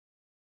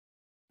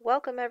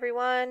Welcome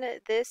everyone.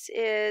 This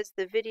is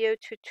the video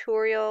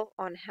tutorial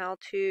on how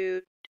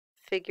to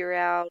figure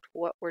out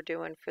what we're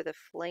doing for the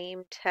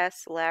flame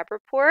test lab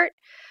report.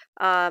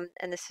 And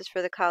this is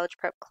for the college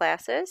prep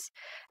classes.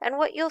 And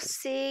what you'll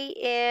see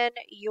in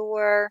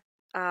your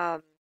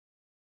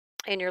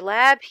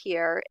lab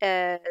here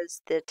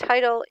is the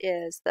title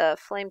is the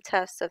flame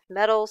test of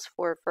metals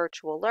for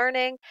virtual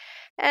learning,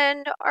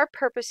 and our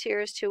purpose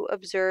here is to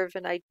observe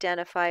and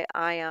identify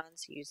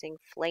ions using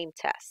flame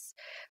tests.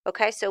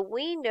 Okay, so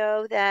we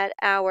know that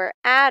our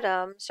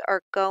atoms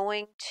are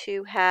going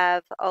to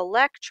have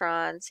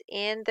electrons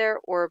in their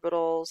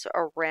orbitals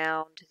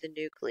around the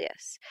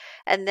nucleus,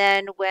 and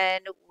then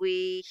when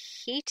we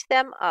heat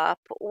them up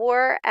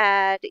or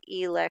add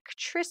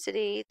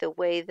electricity the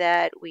way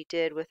that we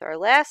did with our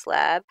last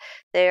lab,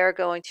 they are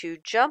going to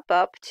jump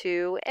up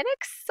to an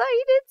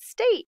excited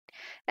state.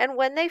 And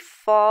when they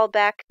fall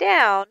back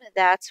down,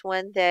 that's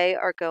when they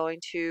are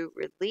going to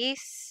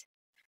release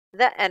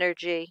the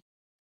energy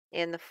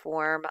in the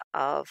form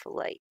of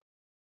light.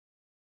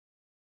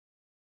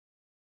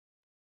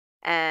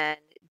 And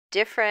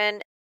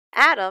different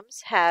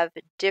atoms have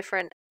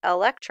different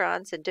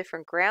electrons and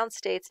different ground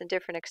states and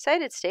different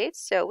excited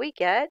states, so we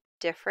get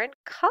different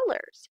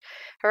colors.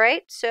 All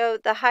right, so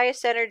the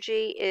highest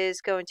energy is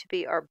going to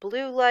be our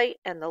blue light,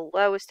 and the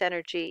lowest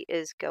energy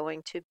is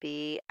going to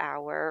be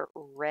our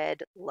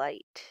red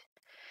light.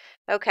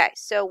 Okay,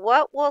 so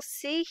what we'll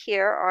see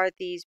here are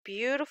these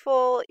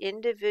beautiful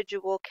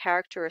individual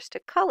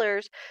characteristic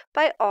colors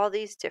by all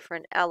these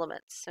different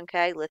elements.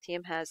 Okay,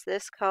 lithium has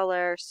this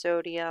color,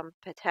 sodium,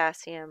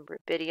 potassium,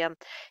 rubidium.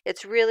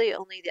 It's really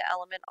only the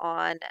element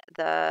on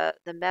the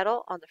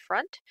metal on the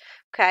front.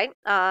 Okay,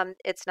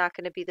 it's not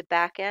going to be the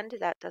back end.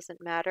 That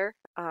doesn't matter.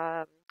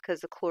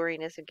 Because the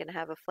chlorine isn't going to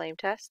have a flame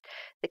test.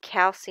 The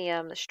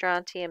calcium, the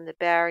strontium, the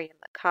barium,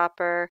 the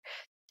copper,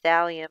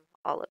 thallium,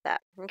 all of that.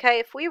 Okay,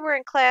 if we were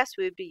in class,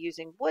 we would be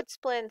using wood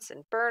splints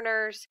and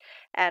burners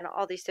and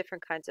all these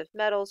different kinds of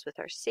metals with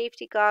our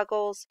safety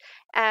goggles,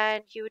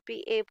 and you would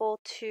be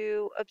able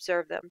to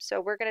observe them. So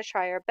we're going to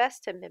try our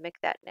best to mimic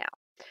that now.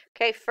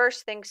 Okay,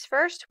 first things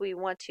first, we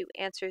want to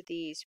answer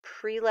these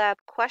pre-lab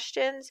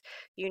questions.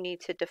 You need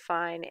to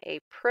define a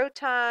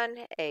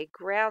proton, a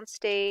ground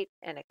state,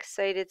 an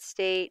excited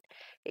state,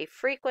 a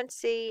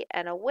frequency,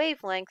 and a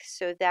wavelength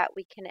so that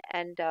we can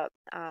end up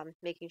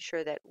making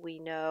sure that we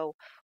know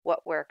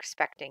what we're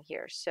expecting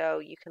here. So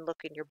you can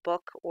look in your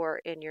book or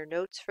in your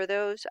notes for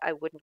those. I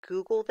wouldn't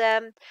Google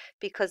them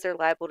because they're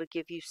liable to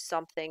give you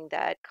something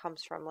that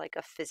comes from like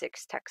a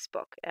physics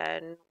textbook,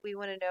 and we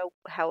want to know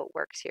how it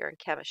works here in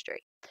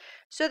chemistry.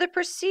 So the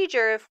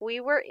procedure, if we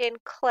were in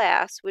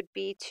class, would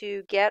be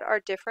to get our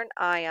different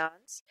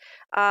ions,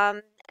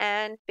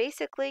 and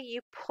basically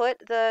you put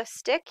the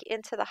stick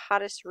into the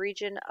hottest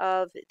region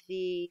of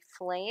the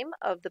flame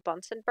of the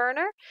Bunsen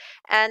burner,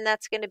 and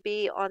that's going to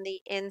be on the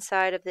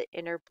inside of the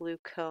inner blue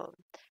cone.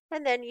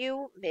 And then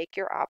you make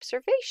your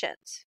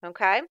observations,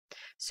 okay?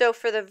 So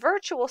for the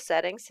virtual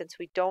setting, since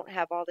we don't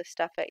have all this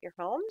stuff at your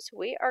homes,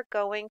 we are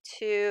going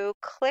to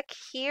click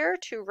here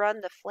to run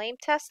the flame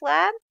test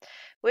lab,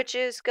 which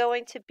is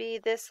going to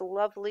be this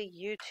lovely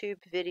YouTube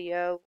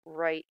video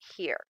right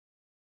here.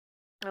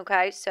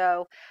 Okay,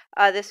 so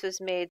this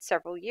was made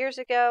several years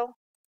ago,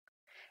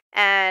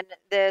 and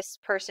this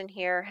person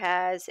here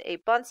has a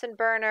Bunsen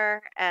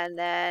burner, and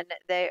then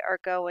they are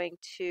going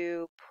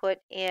to put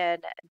in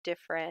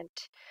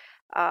different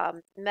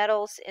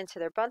metals into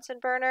their Bunsen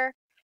burner,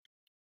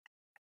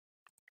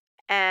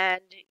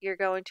 and you're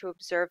going to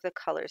observe the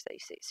colors that you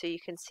see. So you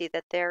can see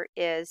that there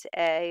is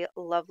a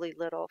lovely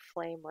little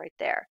flame right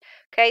there.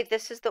 Okay,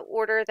 this is the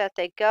order that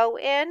they go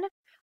in.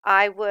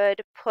 I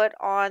would put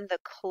on the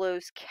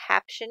closed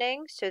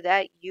captioning so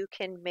that you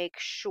can make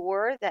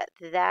sure that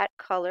that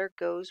color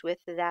goes with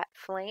that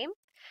flame.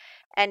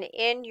 And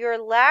in your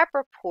lab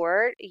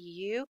report,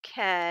 you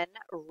can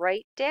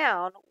write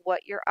down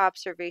what your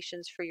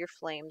observations for your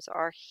flames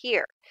are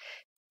here.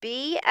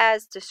 Be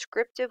as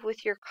descriptive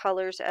with your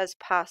colors as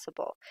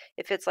possible.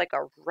 If it's like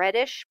a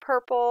reddish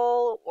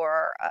purple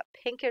or a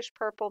pinkish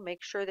purple,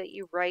 make sure that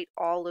you write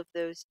all of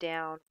those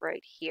down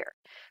right here.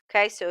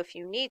 Okay, so if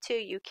you need to,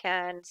 you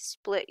can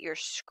split your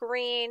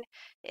screen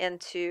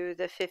into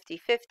the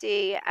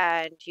 50-50,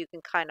 and you can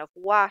kind of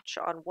watch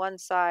on one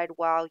side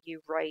while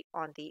you write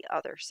on the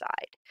other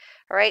side.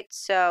 All right,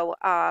 so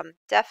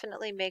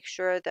definitely make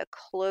sure the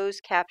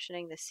closed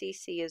captioning, the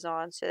CC, is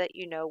on so that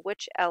you know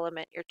which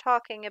element you're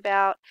talking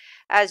about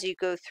as you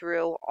go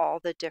through all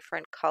the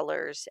different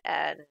colors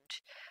and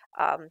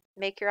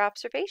make your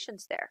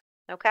observations there.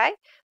 Okay,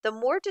 the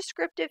more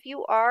descriptive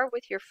you are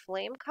with your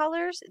flame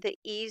colors, the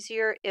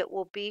easier it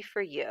will be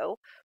for you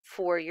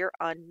for your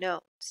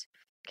unknowns.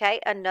 Okay,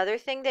 another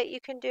thing that you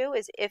can do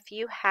is if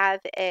you have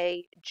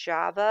a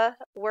Java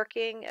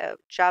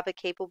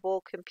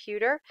capable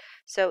computer,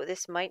 so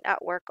this might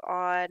not work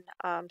on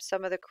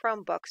some of the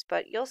Chromebooks,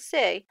 but you'll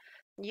see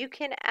you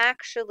can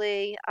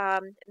actually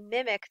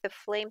mimic the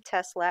flame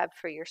test lab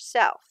for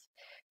yourself.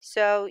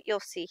 So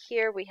you'll see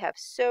here we have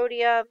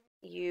sodium,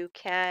 you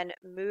can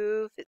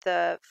move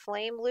the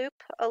flame loop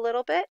a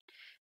little bit,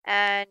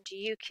 and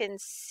you can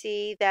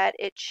see that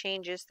it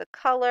changes the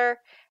color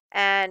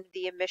and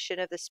the emission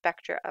of the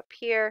spectra up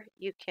here.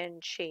 You can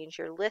change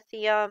your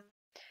lithium,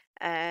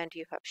 and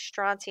you have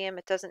strontium.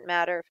 It doesn't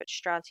matter if it's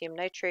strontium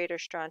nitrate or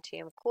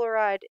strontium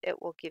chloride,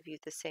 it will give you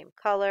the same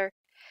color.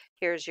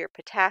 Here's your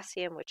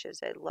potassium, which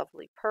is a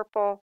lovely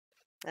purple.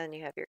 And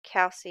you have your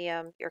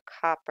calcium, your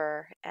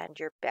copper, and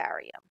your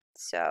barium.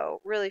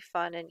 So really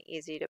fun and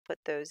easy to put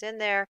those in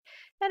there.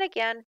 And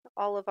again,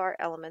 all of our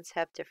elements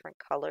have different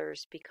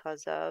colors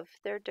because of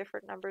their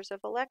different numbers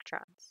of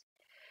electrons.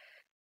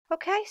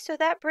 Okay, so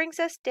that brings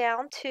us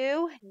down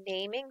to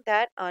naming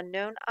that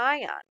unknown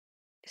ion.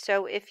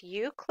 So if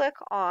you click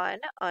on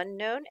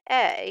unknown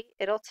A,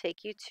 it'll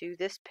take you to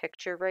this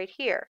picture right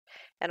here.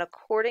 And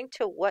according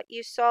to what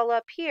you saw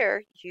up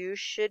here, you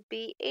should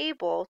be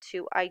able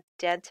to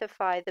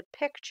identify the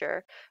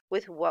picture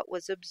with what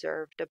was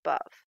observed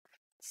above.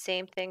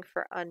 Same thing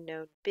for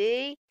unknown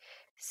B,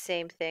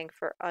 same thing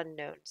for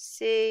unknown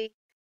C,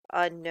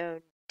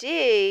 unknown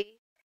D,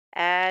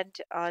 and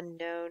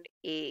unknown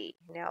E.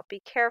 Now be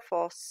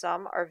careful,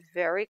 some are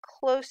very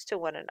close to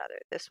one another.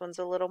 This one's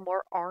a little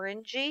more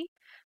orangey,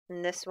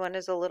 and this one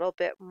is a little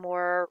bit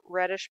more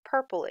reddish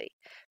purpley.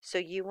 So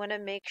you want to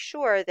make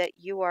sure that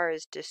you are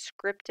as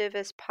descriptive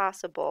as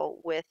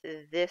possible with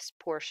this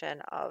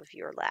portion of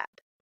your lab.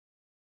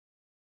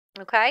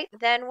 Okay,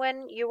 then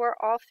when you are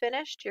all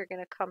finished, you're going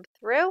to come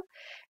through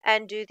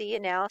and do the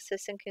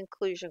analysis and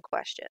conclusion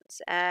questions.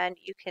 And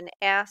you can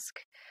ask,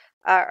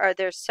 or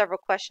there's several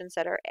questions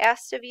that are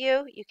asked of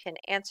you. You can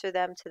answer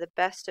them to the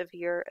best of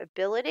your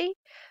ability.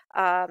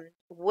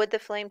 Would the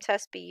flame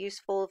test be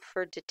useful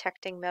for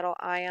detecting metal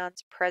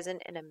ions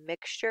present in a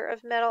mixture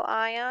of metal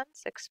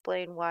ions?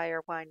 Explain why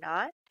or why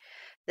not.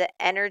 The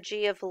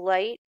energy of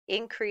light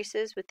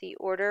increases with the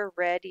order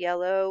red,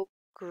 yellow,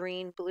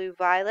 green, blue,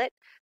 violet.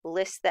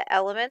 List the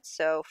elements.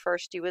 So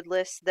first you would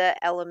list the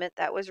element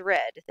that was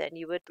red, then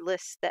you would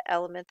list the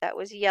element that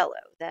was yellow,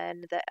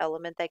 then the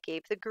element that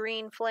gave the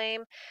green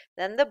flame,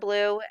 then the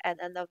blue, and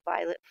then the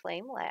violet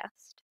flame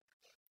last.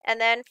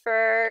 And then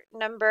for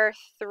number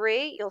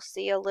 3, you'll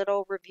see a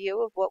little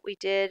review of what we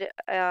did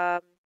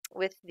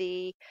with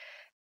the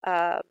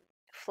um,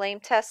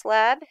 flame test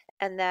lab,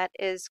 and that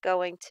is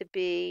going to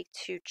be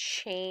to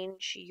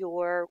change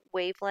your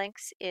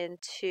wavelengths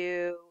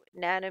into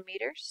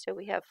nanometers. So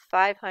we have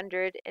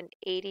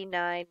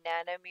 589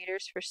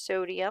 nanometers for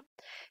sodium.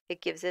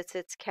 It gives it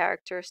its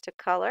characteristic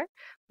color.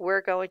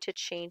 We're going to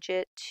change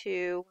it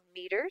to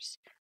meters.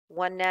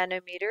 1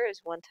 nanometer is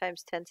 1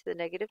 times 10 to the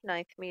negative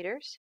 9th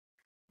meters.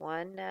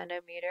 1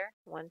 nanometer,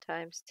 1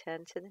 times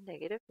 10 to the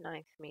negative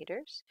 9th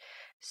meters.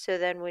 So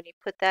then when you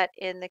put that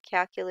in the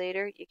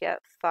calculator, you get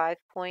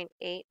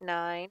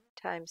 5.89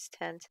 times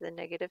 10 to the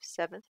negative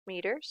 7th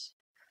meters.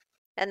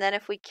 And then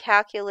if we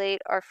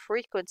calculate our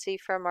frequency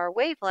from our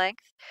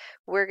wavelength,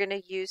 we're going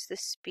to use the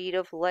speed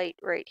of light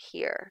right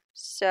here.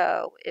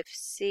 So if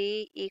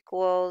C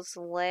equals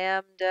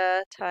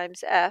lambda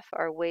times F,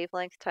 our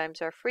wavelength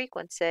times our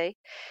frequency,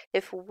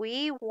 if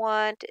we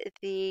want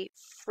the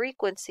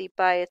frequency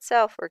by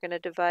itself, we're going to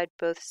divide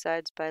both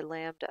sides by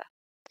lambda.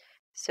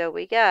 So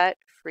we got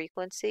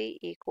frequency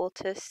equal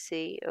to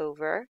C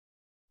over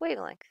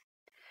wavelength.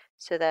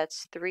 So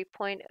that's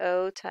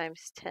 3.0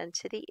 times 10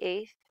 to the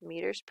 8th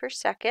meters per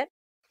second.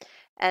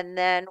 And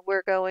then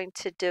we're going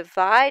to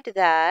divide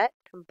that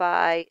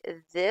by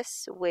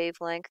this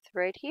wavelength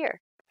right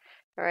here.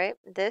 All right,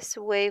 this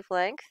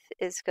wavelength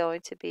is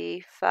going to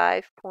be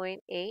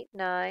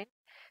 5.89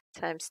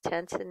 times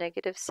 10 to the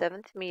negative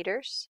 7th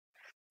meters.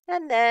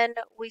 And then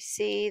we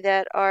see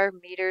that our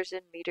meters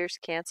and meters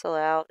cancel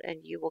out, and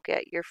you will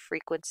get your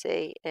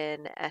frequency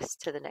in s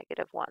to the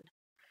negative 1.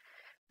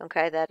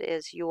 Okay, that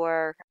is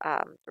your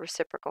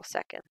reciprocal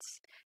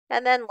seconds.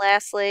 And then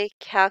lastly,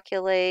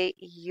 calculate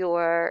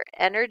your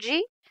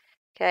energy.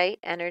 Okay,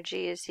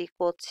 energy is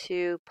equal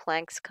to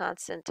Planck's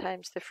constant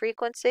times the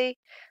frequency,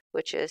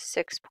 which is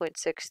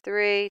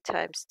 6.63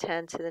 times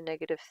 10 to the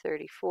negative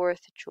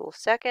 34th joule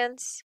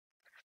seconds.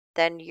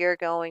 Then you're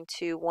going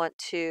to want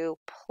to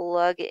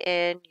plug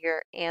in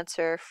your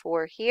answer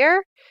for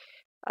here.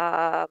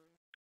 You're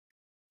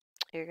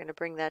going to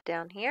bring that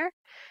down here,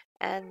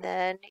 and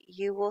then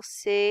you will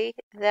see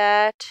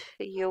that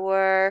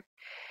your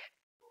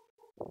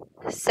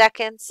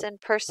seconds and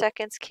per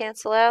seconds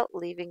cancel out,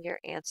 leaving your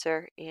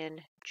answer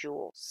in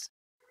joules.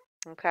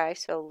 Okay,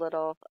 so a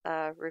little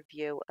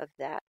review of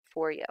that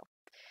for you.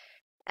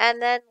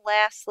 And then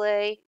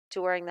lastly,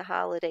 during the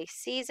holiday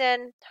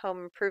season,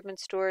 home improvement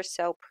stores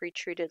sell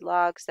pre-treated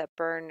logs that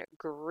burn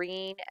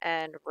green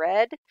and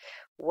red.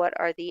 What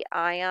are the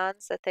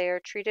ions that they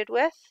are treated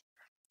with?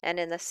 And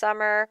in the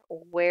summer,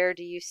 where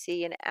do you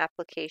see an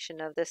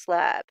application of this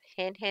lab?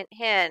 Hint, hint,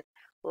 hint.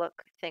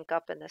 Look, think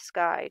up in the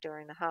sky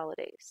during the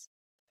holidays.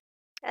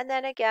 And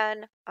then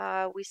again,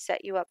 we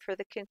set you up for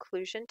the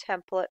conclusion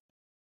template.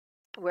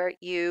 where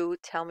you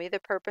tell me the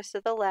purpose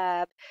of the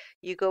lab.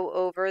 You go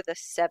over the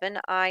 7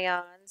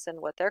 ions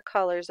and what their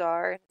colors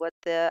are, and what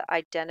the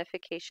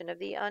identification of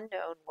the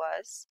unknown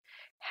was,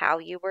 how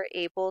you were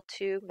able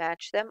to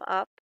match them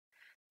up,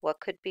 what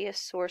could be a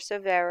source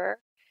of error,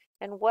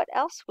 and what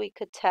else we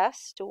could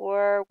test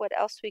or what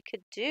else we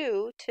could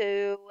do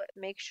to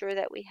make sure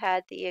that we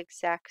had the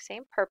exact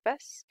same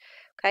purpose.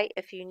 Okay,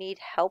 if you need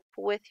help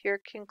with your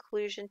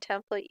conclusion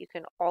template, you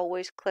can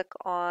always click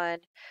on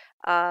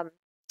um,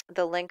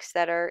 the links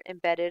that are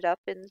embedded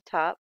up in the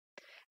top.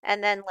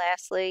 And then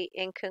lastly,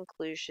 in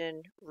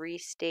conclusion,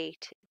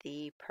 restate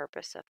the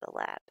purpose of the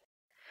lab.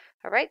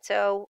 All right,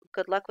 so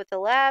good luck with the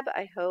lab.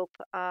 I hope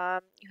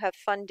you have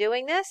fun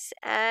doing this.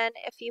 And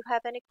if you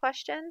have any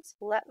questions,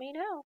 let me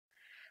know.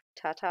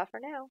 Ta-ta for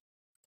now.